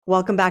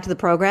Welcome back to the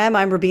program.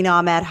 I'm Rubina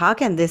Ahmed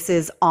Haq, and this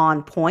is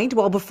On Point.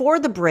 Well, before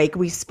the break,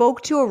 we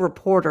spoke to a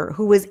reporter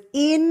who was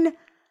in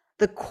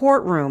the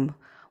courtroom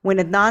when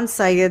Adnan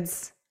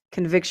Syed's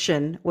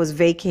conviction was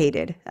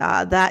vacated.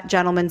 That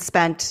gentleman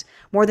spent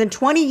more than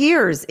 20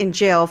 years in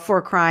jail for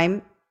a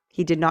crime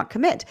he did not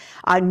commit.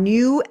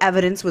 New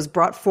evidence was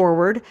brought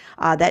forward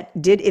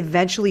that did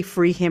eventually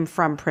free him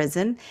from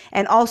prison.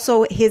 And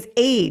also his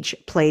age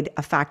played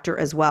a factor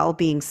as well,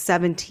 being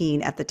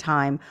 17 at the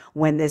time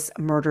when this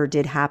murder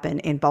did happen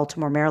in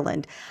Baltimore,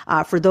 Maryland.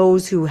 For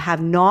those who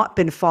have not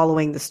been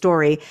following the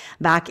story,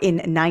 back in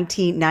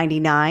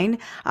 1999,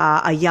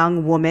 a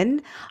young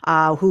woman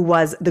who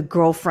was the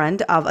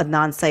girlfriend of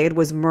Adnan Syed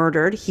was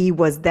murdered. He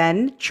was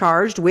then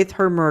charged with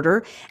her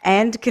murder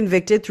and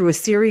convicted through a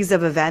series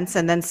of events,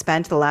 and then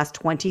spent the last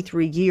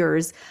 23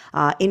 years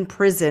in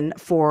prison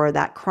for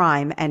that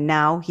crime. And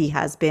now he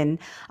has been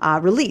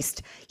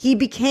released. He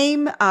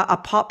became a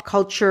pop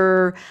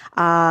culture,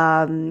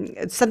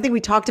 something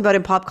we talked about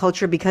in pop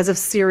culture because of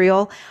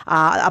Serial,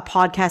 a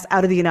podcast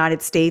out of the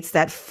United States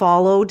that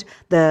followed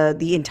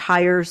the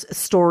entire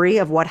story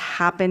of what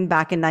happened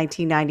back in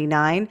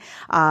 1999.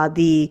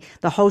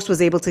 The host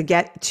was able to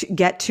get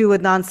to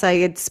Adnan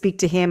Syed, speak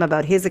to him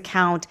about his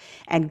account,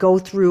 and go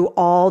through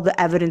all the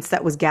evidence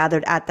that was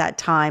gathered at that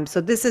time.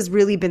 So this has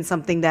really been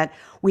something that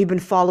we've been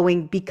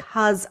following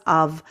because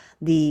of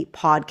the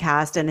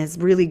podcast and has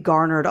really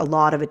garnered a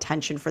lot of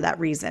attention for that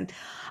reason.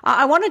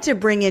 I wanted to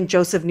bring in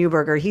Joseph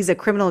Neuberger. He's a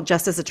criminal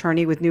justice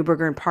attorney with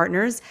Neuberger and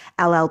Partners,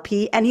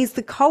 LLP, and he's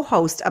the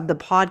co-host of the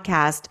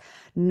podcast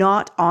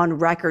Not on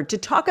Record, to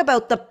talk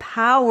about the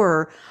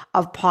power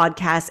of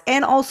podcasts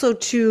and also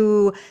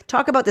to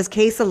talk about this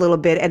case a little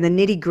bit and the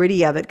nitty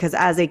gritty of it, because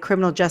as a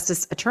criminal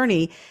justice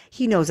attorney,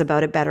 he knows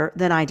about it better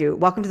than I do.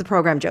 Welcome to the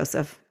program,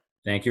 Joseph.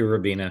 Thank you,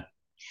 Rubina.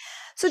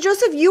 So,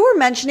 Joseph, you were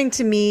mentioning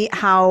to me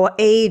how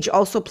age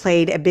also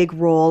played a big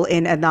role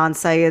in Adnan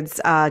Syed's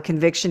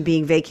conviction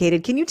being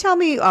vacated. Can you tell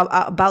me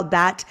about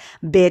that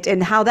bit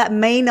and how that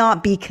may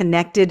not be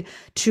connected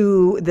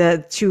to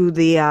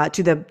the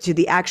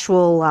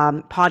actual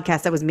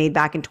podcast that was made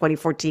back in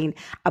 2014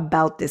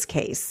 about this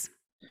case?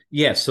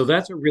 Yes, so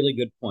that's a really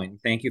good point.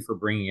 Thank you for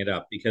bringing it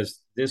up,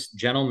 because this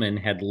gentleman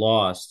had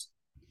lost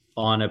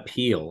on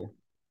appeal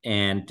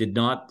and did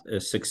not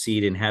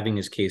succeed in having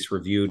his case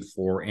reviewed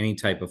for any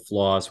type of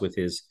flaws with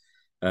his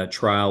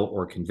trial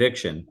or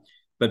conviction.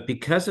 But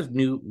because of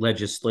new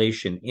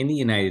legislation in the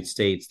United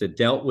States that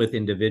dealt with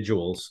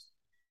individuals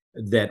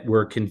that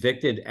were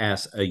convicted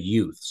as a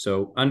youth,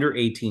 so under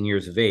 18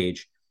 years of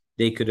age,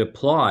 they could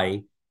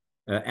apply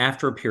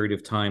after a period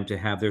of time to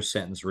have their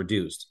sentence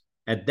reduced.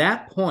 At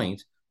that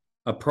point,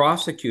 a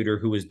prosecutor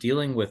who was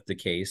dealing with the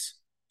case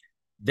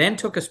then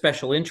took a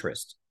special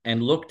interest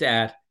and looked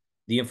at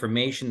the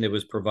information that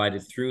was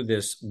provided through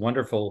this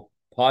wonderful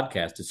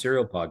podcast, a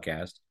Serial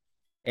podcast,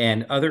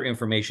 and other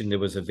information that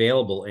was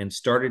available, and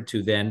started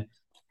to then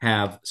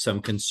have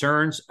some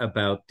concerns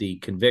about the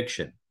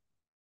conviction.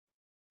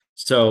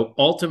 So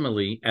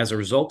ultimately, as a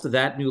result of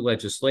that new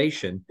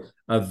legislation,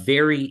 a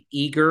very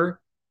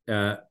eager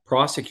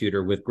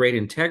prosecutor with great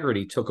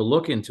integrity took a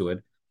look into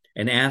it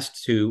and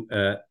asked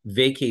to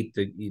vacate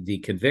the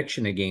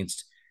conviction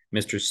against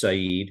Mr.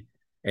 Syed,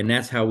 and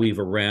that's how we've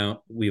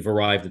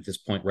arrived at this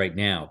point right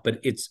now. But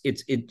it's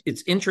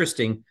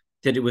interesting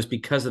that it was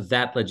because of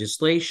that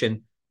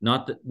legislation,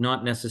 not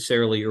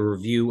necessarily a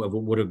review of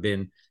what would have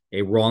been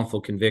a wrongful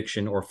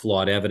conviction or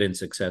flawed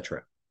evidence,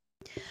 etc.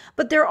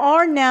 But there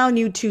are now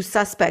new two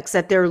suspects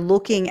that they're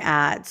looking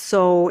at.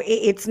 So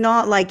it's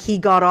not like he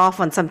got off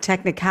on some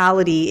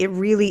technicality. It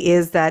really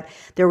is that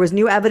there was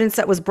new evidence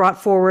that was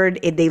brought forward.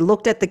 They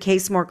looked at the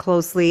case more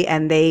closely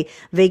and they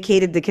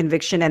vacated the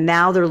conviction. And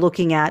now they're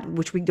looking at,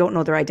 which we don't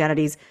know their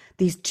identities,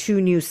 these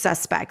two new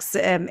suspects.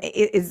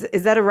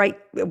 Is that a right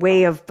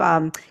way of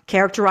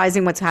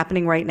characterizing what's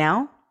happening right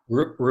now?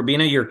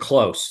 Rubina, you're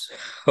close.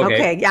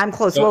 Okay, yeah, I'm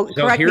close. Well,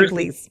 correct me,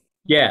 please.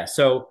 Yeah,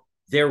 so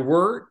there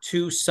were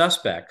two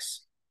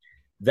suspects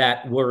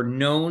that were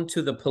known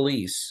to the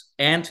police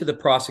and to the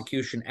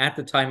prosecution at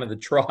the time of the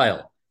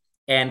trial,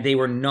 and they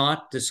were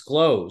not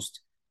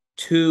disclosed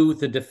to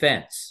the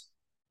defense.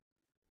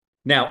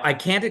 Now, I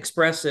can't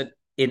express it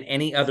in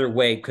any other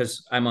way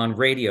because I'm on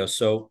radio,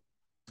 so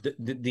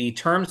the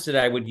terms that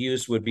I would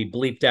use would be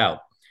bleeped out.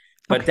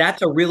 But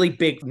That's a really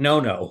big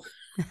no-no.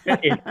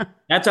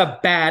 That's a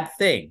bad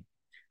thing.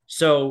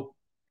 So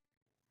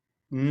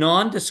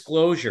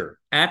non-disclosure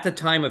at the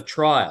time of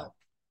trial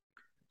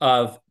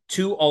of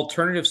two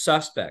alternative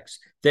suspects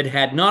that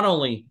had not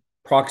only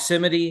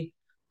proximity,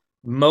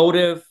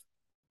 motive,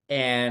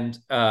 and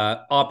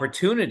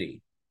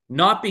opportunity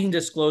not being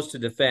disclosed to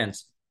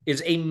defense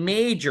is a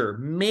major,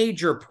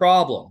 major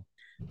problem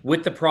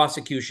with the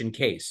prosecution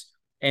case.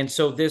 And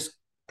so this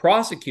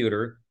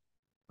prosecutor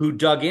who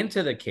dug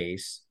into the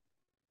case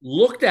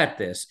looked at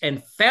this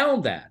and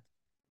found that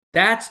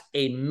that's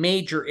a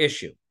major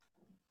issue.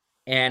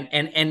 And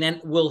then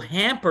will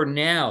hamper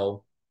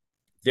now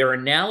their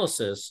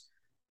analysis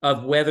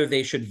of whether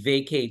they should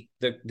vacate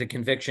the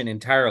conviction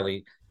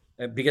entirely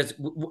because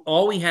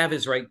all we have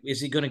is, right,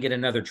 is he going to get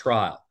another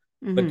trial?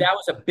 But Hmm. that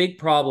was a big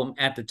problem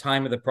at the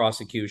time of the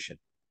prosecution.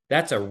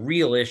 That's a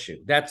real issue.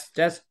 That's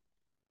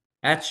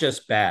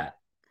just bad.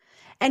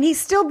 And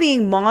he's still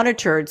being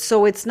monitored,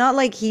 so it's not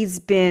like he's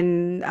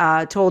been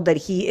told that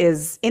he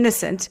is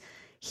innocent.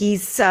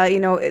 He's,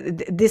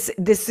 this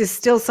is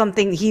still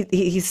something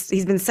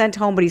he's been sent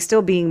home, but he's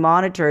still being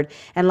monitored.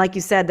 And like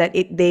you said, that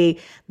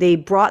they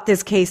brought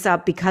this case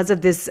up because of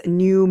this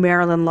new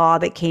Maryland law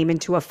that came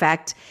into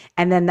effect,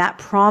 and then that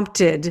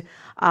prompted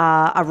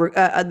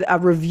a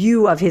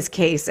review of his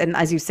case. And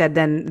as you said,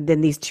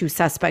 then these two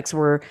suspects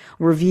were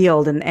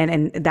revealed,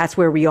 and that's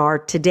where we are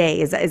today.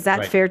 Is that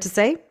Right. fair to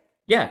say?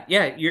 Yeah,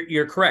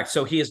 you're correct.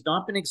 So he has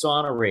not been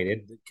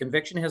exonerated. The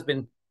conviction has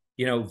been,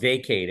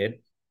 vacated.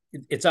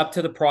 It's up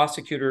to the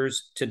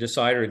prosecutors to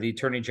decide, or the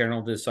attorney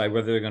general to decide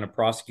whether they're going to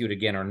prosecute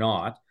again or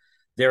not.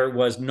 There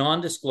was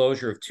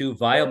non-disclosure of two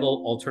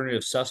viable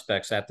alternative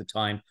suspects at the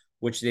time,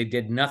 which they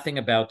did nothing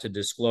about to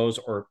disclose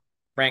or,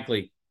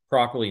 frankly,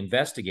 properly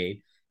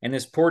investigate. And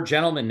this poor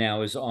gentleman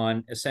now is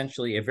on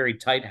essentially a very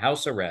tight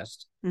house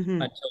arrest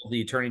Hmm. until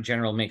the attorney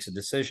general makes a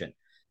decision.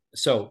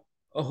 So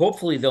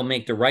hopefully they'll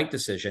make the right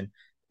decision.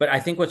 But I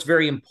think what's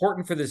very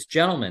important for this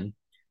gentleman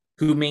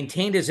who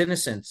maintained his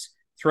innocence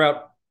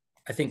throughout,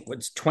 I think,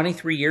 what's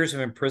 23 years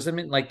of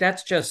imprisonment, like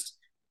that's just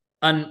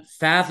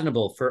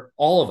unfathomable for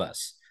all of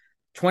us.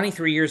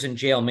 23 years in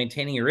jail,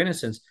 maintaining your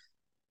innocence.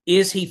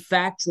 Is he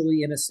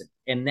factually innocent?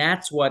 And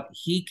that's what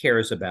he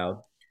cares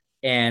about,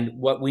 and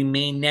what we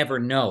may never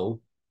know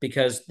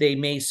because they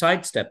may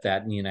sidestep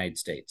that in the United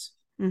States.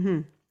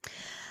 Hmm.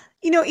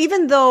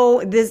 Even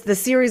though the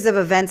series of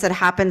events that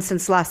happened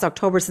since last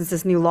October, since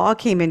this new law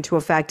came into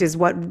effect, is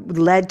what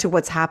led to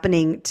what's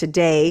happening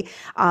today,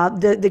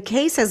 the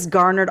case has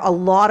garnered a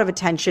lot of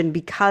attention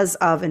because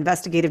of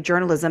investigative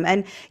journalism.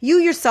 And you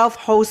yourself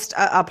host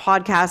a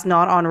podcast,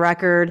 Not on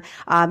Record.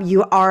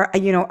 You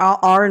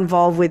are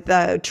involved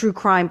with true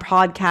crime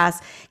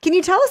podcasts. Can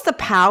you tell us the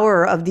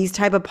power of these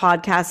type of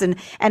podcasts,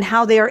 and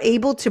how they are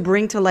able to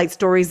bring to light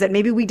stories that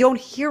maybe we don't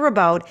hear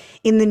about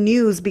in the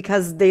news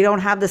because they don't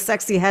have the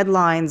sexy headlines,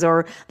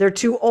 or they're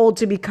too old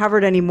to be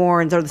covered anymore,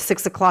 and they're the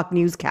 6 o'clock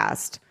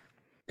newscast?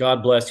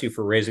 God bless you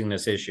for raising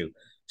this issue.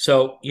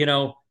 So,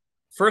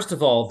 first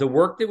of all, the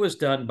work that was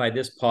done by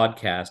this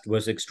podcast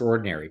was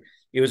extraordinary.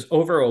 It was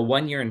over a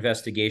 1 year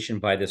investigation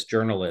by this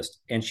journalist,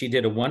 and she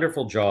did a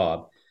wonderful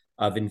job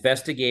of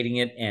investigating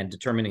it and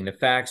determining the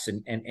facts,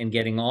 and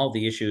getting all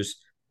the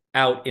issues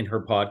out in her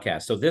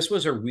podcast. So, this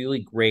was a really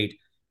great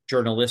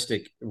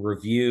journalistic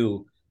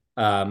review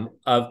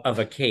of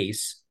a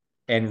case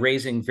and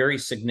raising very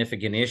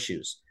significant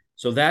issues.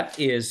 So that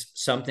is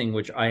something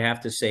which I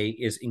have to say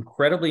is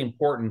incredibly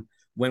important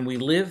when we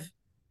live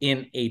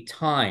in a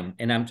time,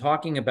 and I'm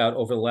talking about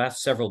over the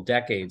last several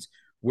decades,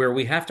 where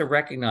we have to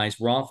recognize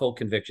wrongful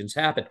convictions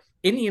happen.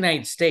 In the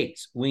United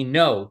States, we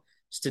know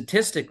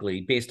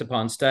statistically, based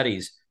upon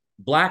studies,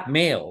 Black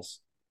males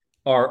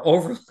are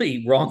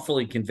overly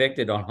wrongfully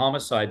convicted on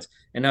homicides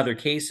and other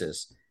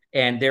cases.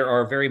 And there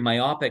are very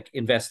myopic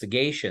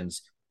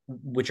investigations,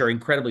 which are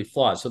incredibly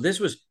flawed. So this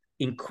was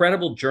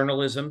incredible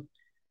journalism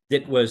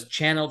that was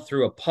channeled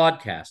through a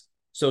podcast.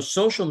 So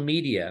social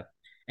media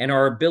and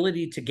our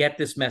ability to get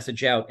this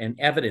message out and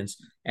evidence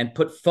and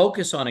put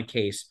focus on a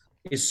case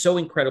is so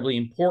incredibly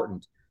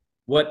important.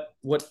 What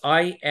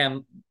I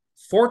am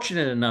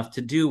fortunate enough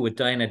to do with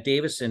Diana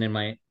Davison in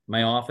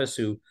my office,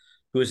 who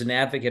is an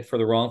advocate for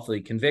the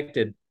wrongfully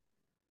convicted,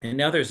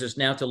 and others, is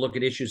now to look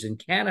at issues in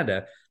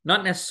Canada,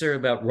 not necessarily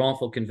about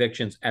wrongful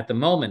convictions at the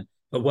moment,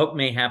 but what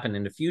may happen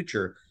in the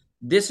future.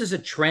 This is a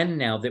trend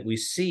now that we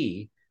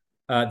see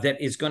that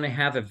is going to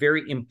have a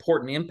very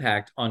important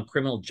impact on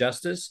criminal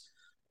justice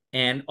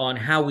and on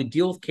how we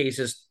deal with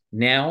cases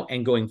now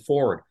and going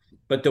forward.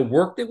 But the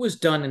work that was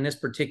done in this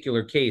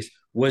particular case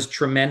was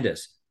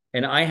tremendous.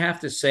 And I have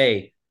to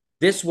say,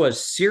 this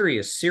was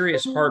serious,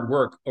 serious hard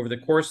work over the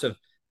course of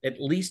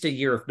at least a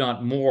year, if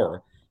not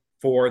more,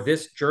 for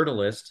this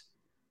journalist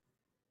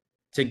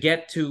to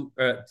get to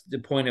the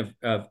point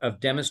of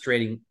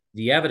demonstrating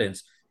the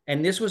evidence.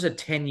 And this was a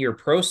 10-year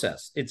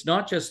process. It's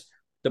not just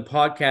the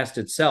podcast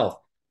itself.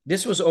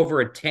 This was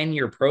over a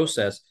 10-year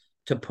process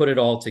to put it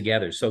all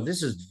together. So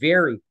this is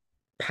very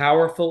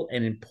powerful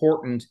and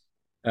important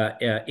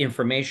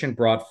information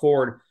brought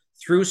forward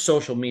through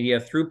social media,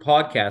 through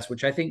podcasts,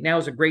 which I think now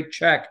is a great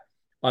check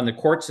on the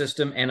court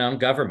system and on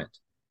government.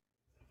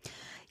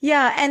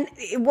 Yeah, and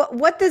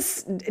what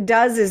this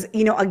does is,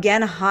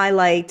 again,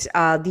 highlight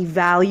the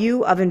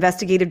value of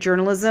investigative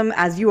journalism.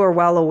 As you are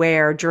well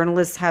aware,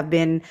 journalists have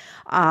been,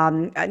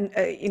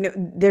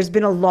 there's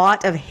been a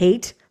lot of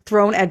hate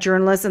thrown at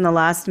journalists in the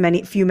last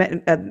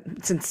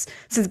since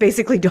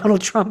basically Donald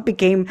Trump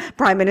became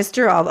prime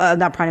minister,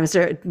 not prime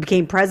minister,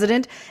 became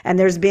president. And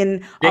there's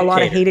been a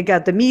lot of hate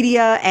against the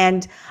media.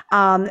 And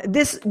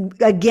this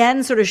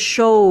again sort of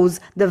shows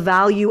the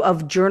value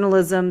of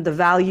journalism, the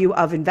value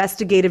of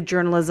investigative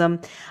journalism.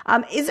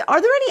 Are there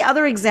any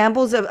other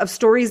examples of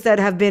stories that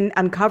have been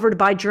uncovered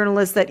by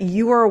journalists that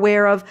you are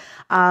aware of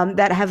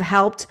that have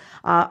helped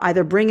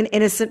either bring an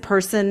innocent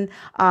person,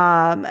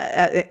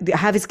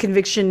 have his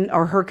conviction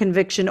or her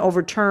conviction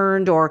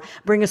overturned, or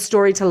bring a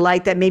story to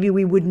light that maybe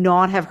we would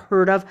not have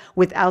heard of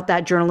without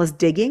that journalist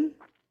digging?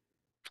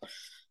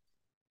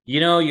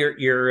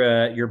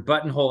 You're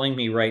buttonholing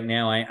me right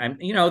now. I'm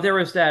there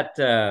was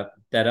that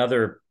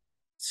other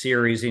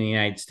series in the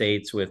United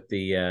States with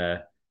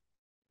the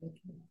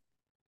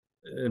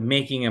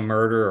Making a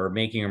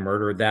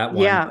Murder, that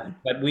one. Yeah.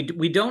 But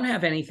we don't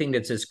have anything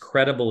that's as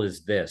credible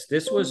as this.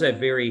 This was a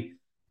very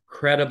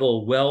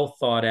credible, well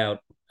thought out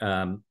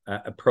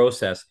a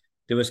process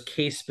that was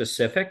case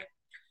specific.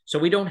 So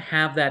we don't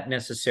have that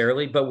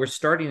necessarily, but we're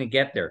starting to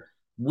get there.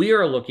 We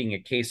are looking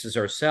at cases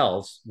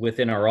ourselves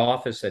within our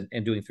office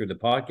and doing through the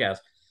podcast,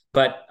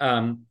 but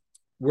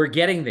we're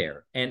getting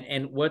there.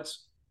 And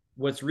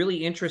what's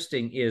really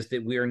interesting is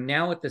that we are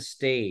now at the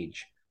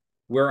stage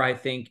where I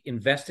think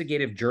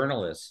investigative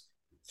journalists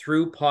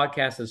through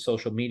podcasts and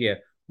social media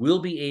will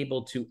be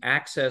able to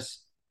access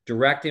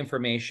direct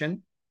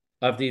information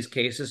of these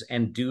cases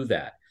and do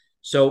that.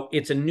 So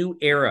it's a new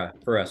era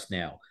for us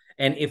now.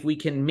 And if we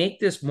can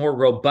make this more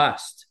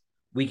robust,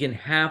 we can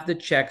have the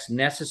checks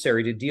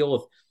necessary to deal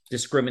with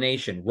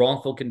discrimination,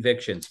 wrongful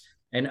convictions,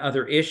 and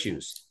other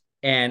issues.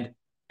 And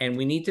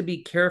we need to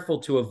be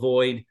careful to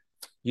avoid,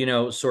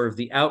 sort of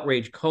the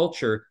outrage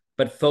culture,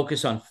 but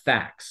focus on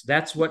facts.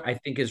 That's what I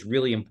think is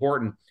really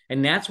important.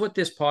 And that's what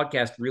this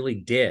podcast really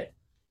did.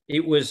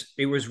 It was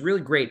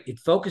really great. It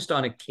focused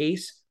on a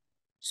case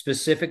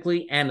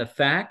specifically and the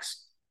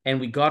facts, and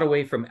we got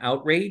away from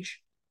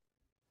outrage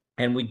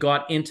and we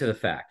got into the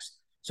facts.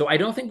 So I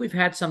don't think we've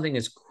had something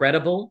as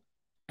credible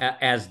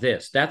as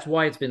this. That's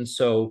why it's been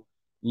so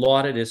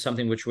lauded as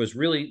something which was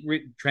really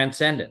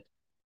transcendent.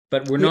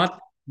 But we're not,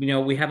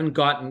 we haven't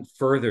gotten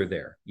further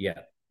there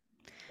yet.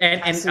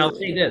 And I'll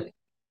say this.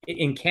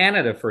 In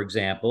Canada, for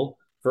example,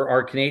 for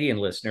our Canadian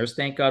listeners,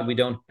 thank God we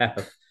don't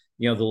have,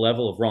 the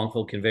level of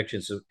wrongful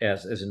convictions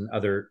as in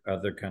other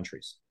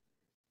countries.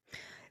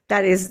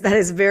 That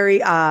is very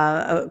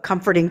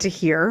comforting to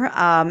hear.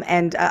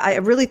 And I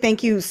really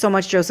thank you so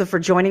much, Joseph, for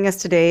joining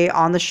us today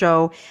on the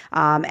show,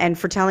 and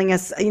for telling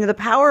us, the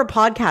power of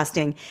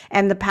podcasting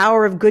and the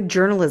power of good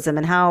journalism,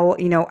 and how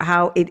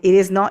it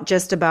is not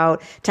just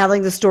about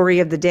telling the story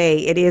of the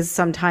day. It is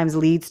sometimes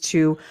leads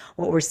to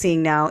what we're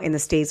seeing now in the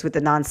States with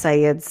the Adnan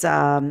Syed's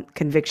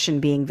conviction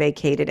being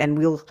vacated. And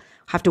we'll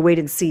have to wait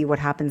and see what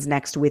happens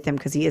next with him,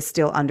 because he is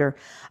still under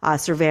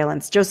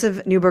surveillance.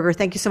 Joseph Neuberger,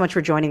 thank you so much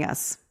for joining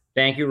us.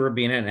 Thank you,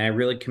 Rubina, and I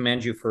really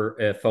commend you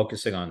for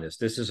focusing on this.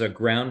 This is a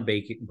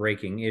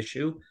ground-breaking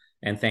issue,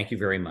 and thank you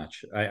very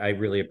much. I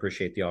really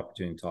appreciate the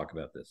opportunity to talk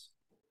about this.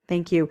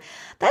 Thank you.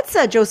 That's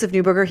Joseph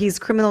Neuberger. He's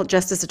criminal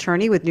justice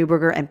attorney with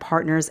Neuberger and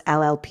Partners,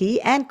 LLP,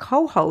 and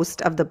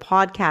co-host of the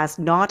podcast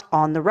Not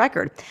on the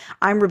Record.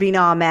 I'm Rubina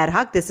Ahmed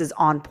Haq. This is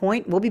On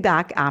Point. We'll be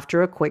back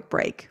after a quick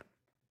break.